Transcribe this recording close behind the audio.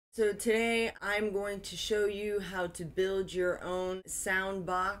So today I'm going to show you how to build your own sound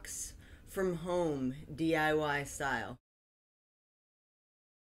box from home, DIY style.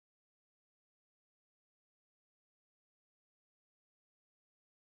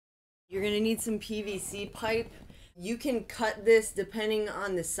 You're going to need some PVC pipe. You can cut this depending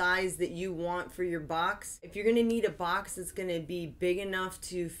on the size that you want for your box. If you're going to need a box that's going to be big enough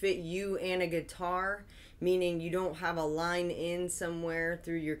to fit you and a guitar, meaning you don't have a line in somewhere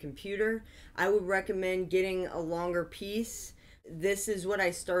through your computer, I would recommend getting a longer piece. This is what I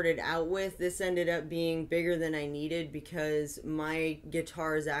started out with. This ended up being bigger than I needed because my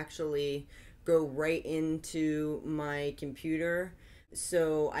guitars actually go right into my computer,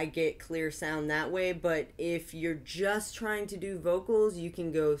 so I get clear sound that way. But if you're just trying to do vocals, you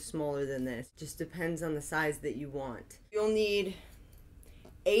can go smaller than this. Just depends on the size that you want. You'll need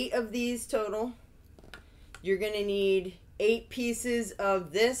 8 of these total. You're going to need 8 pieces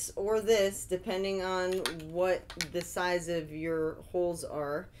of this or this, depending on what the size of your holes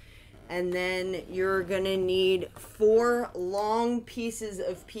are. And then you're going to need 4 long pieces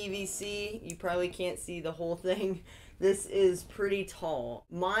of PVC. You probably can't see the whole thing. This is pretty tall.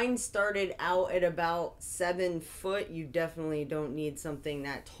 Mine started out at about 7 foot. You definitely don't need something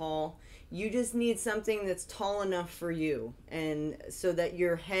that tall. You just need something that's tall enough for you, and so that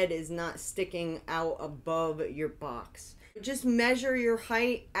your head is not sticking out above your box. Just measure your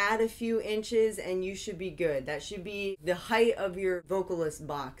height, add a few inches, and you should be good. That should be the height of your vocalist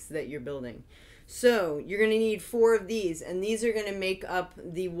box that you're building. So you're going to need 4 of these, and these are going to make up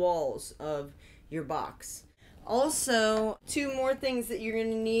the walls of your box. Also, 2 more things that you're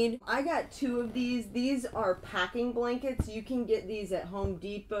going to need. I got 2 of these. These are packing blankets. You can get these at Home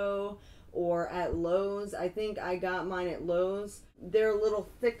Depot or at Lowe's. I think I got mine at Lowe's. They're a little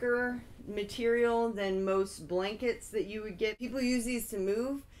thicker material than most blankets that you would get. People use these to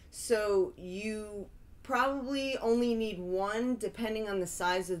move, so you probably only need 1 depending on the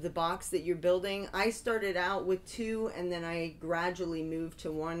size of the box that you're building. I started out with 2 and then I gradually moved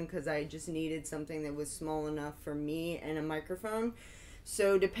to 1 because I just needed something that was small enough for me and a microphone.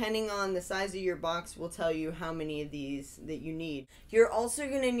 So depending on the size of your box will tell you how many of these that you need. You're also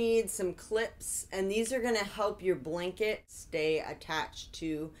going to need some clips, and these are going to help your blanket stay attached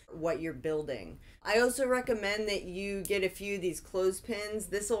to what you're building. I also recommend that you get a few of these clothespins.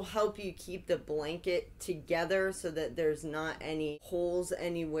 This will help you keep the blanket together so that there's not any holes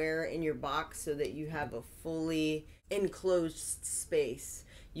anywhere in your box, so that you have a fully enclosed space.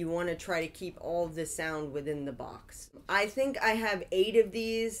 You want to try to keep all of the sound within the box. I think I have 8 of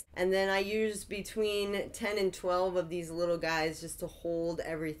these, and then I use between 10 and 12 of these little guys just to hold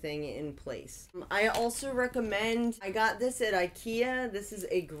everything in place. I also recommend, I got this at IKEA. This is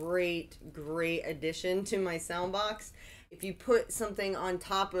a great addition to my sound box. If you put something on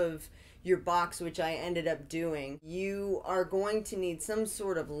top of your box, which I ended up doing, you are going to need some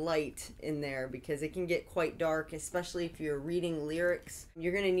sort of light in there because it can get quite dark, especially if you're reading lyrics.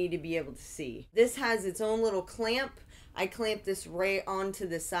 You're going to need to be able to see. This has its own little clamp. I clamped this right onto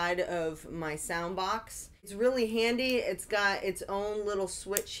the side of my sound box. It's really handy. It's got its own little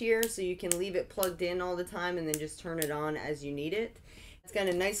switch here, so you can leave it plugged in all the time and then just turn it on as you need it. It's got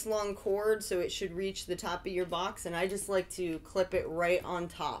a nice long cord, so it should reach the top of your box, and I just like to clip it right on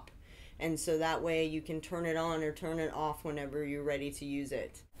top. And so that way you can turn it on or turn it off whenever you're ready to use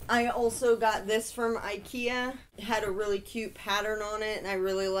it. I also got this from IKEA. It had a really cute pattern on it and I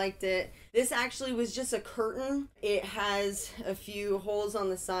really liked it. This actually was just a curtain. It has a few holes on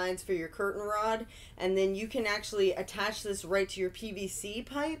the sides for your curtain rod, and then you can actually attach this right to your PVC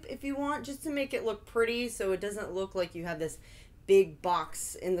pipe if you want, just to make it look pretty so it doesn't look like you have this big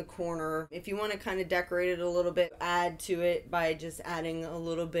box in the corner. If you want to kind of decorate it a little bit, add to it by just adding a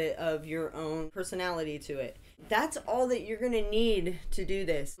little bit of your own personality to it. That's all that you're going to need to do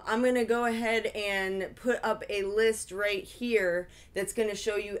this. I'm going to go ahead and put up a list right here that's going to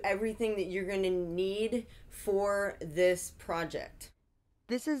show you everything that you're going to need for this project.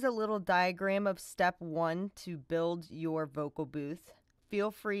 This is a little diagram of step 1 to build your vocal booth. Feel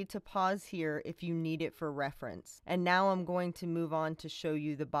free to pause here if you need it for reference. And now I'm going to move on to show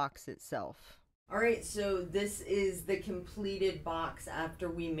you the box itself. Alright, so this is the completed box after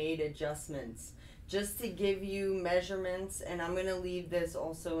we made adjustments. Just to give you measurements, and I'm going to leave this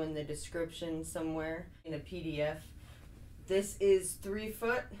also in the description somewhere in a PDF. This is 3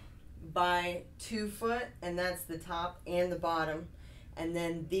 foot by 2 foot, and that's the top and the bottom. And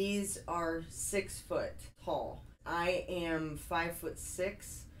then these are 6 foot tall. I am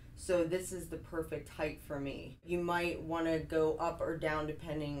 5'6", so this is the perfect height for me. You might want to go up or down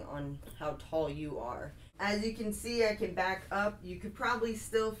depending on how tall you are. As you can see, I can back up. You could probably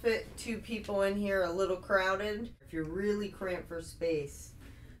still fit 2 people in here, a little crowded. If you're really cramped for space,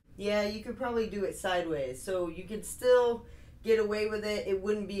 yeah, you could probably do it sideways. So you could still get away with it. It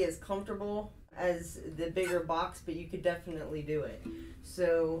wouldn't be as comfortable as the bigger box, but you could definitely do it.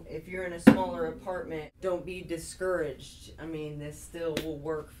 So if you're in a smaller apartment, don't be discouraged. I mean, this still will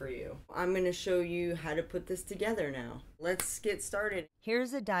work for you. I'm going to show you how to put this together now. Let's get started.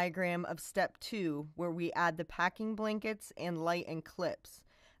 Here's a diagram of step 2 where we add the packing blankets and light and clips.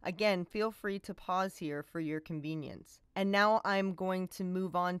 Again, feel free to pause here for your convenience. And now I'm going to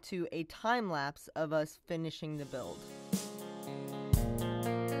move on to a time lapse of us finishing the build.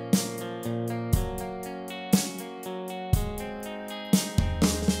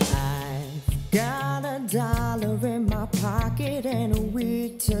 $1 in my pocket and a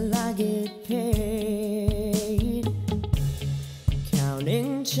week till I get paid.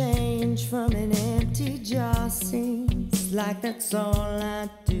 Counting change from an empty jar seems like that's all I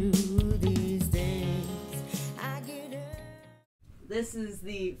do these days. This is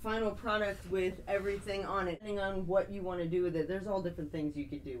the final product with everything on it. Depending on what you want to do with it, there's all different things you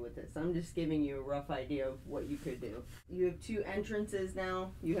could do with this. I'm just giving you a rough idea of what you could do. You have 2 entrances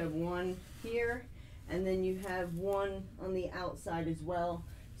now. You have one here, and then you have one on the outside as well.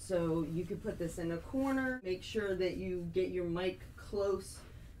 So you could put this in a corner. Make sure that you get your mic close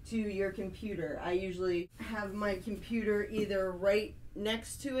to your computer. I usually have my computer either right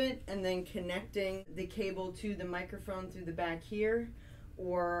next to it and then connecting the cable to the microphone through the back here,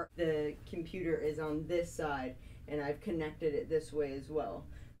 or the computer is on this side and I've connected it this way as well.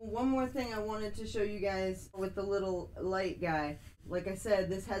 One more thing I wanted to show you guys with the little light guy. Like I said,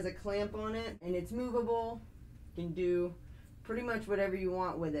 this has a clamp on it and it's movable. You can do pretty much whatever you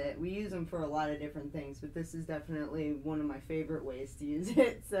want with it. We use them for a lot of different things, but this is definitely one of my favorite ways to use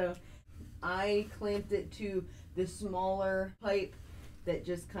it. So I clamped it to the smaller pipe that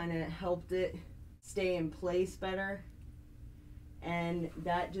just kind of helped it stay in place better. And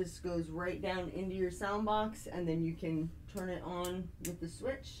that just goes right down into your sound box, and then you can turn it on with the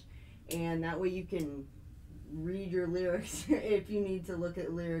switch, and that way you can read your lyrics if you need to look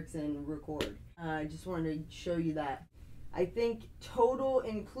at lyrics and record. I just wanted to show you that. I think total,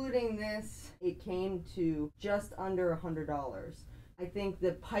 including this, it came to just under $100. I think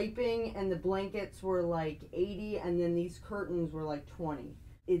the piping and the blankets were like $80, and then these curtains were like $20.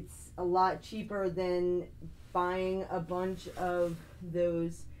 It's a lot cheaper than buying a bunch of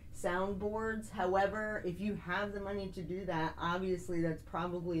those soundboards. However, if you have the money to do that, obviously that's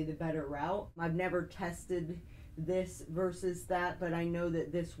probably the better route. I've never tested this versus that, but I know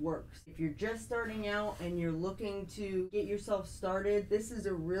that this works. If you're just starting out and you're looking to get yourself started, this is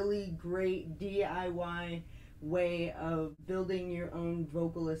a really great DIY way of building your own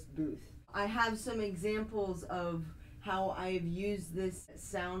vocalist booth. I have some examples of how I've used this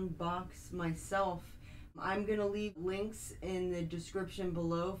sound box myself. I'm gonna leave links in the description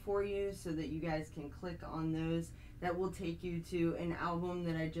below for you so that you guys can click on those. That will take you to an album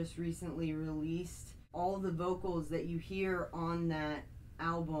that I just recently released. All the vocals that you hear on that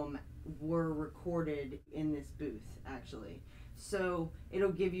album were recorded in this booth, actually. So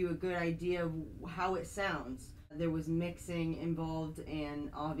it'll give you a good idea of how it sounds. There was mixing involved and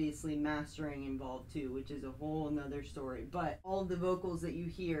obviously mastering involved too, which is a whole nother story. But all the vocals that you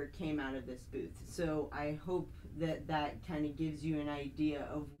hear came out of this booth. So I hope that that kind of gives you an idea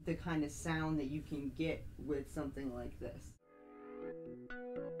of the kind of sound that you can get with something like this.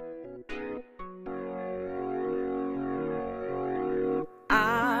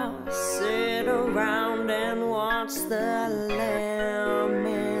 I'll sit around and watch the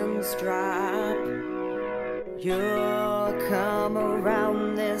lemons drop. You'll come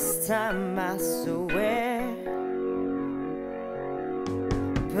around this time, I swear.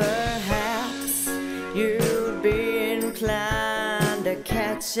 Perhaps you'd be inclined to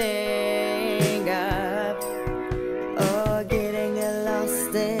catching up or getting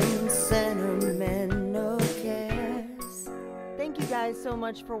lost in sentimental cares. Thank you guys so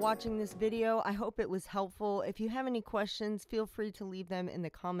much for watching this video. I hope it was helpful. If you have any questions, feel free to leave them in the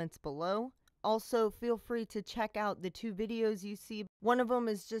comments below. Also, feel free to check out the 2 videos you see. One of them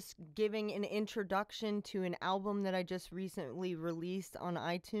is just giving an introduction to an album that I just recently released on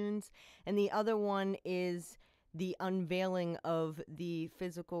iTunes, and the other one is the unveiling of the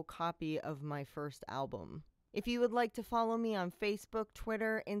physical copy of my first album. If you would like to follow me on Facebook,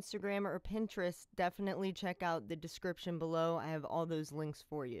 Twitter, Instagram, or Pinterest, definitely check out the description below. I have all those links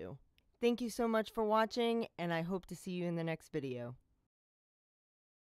for you. Thank you so much for watching, and I hope to see you in the next video.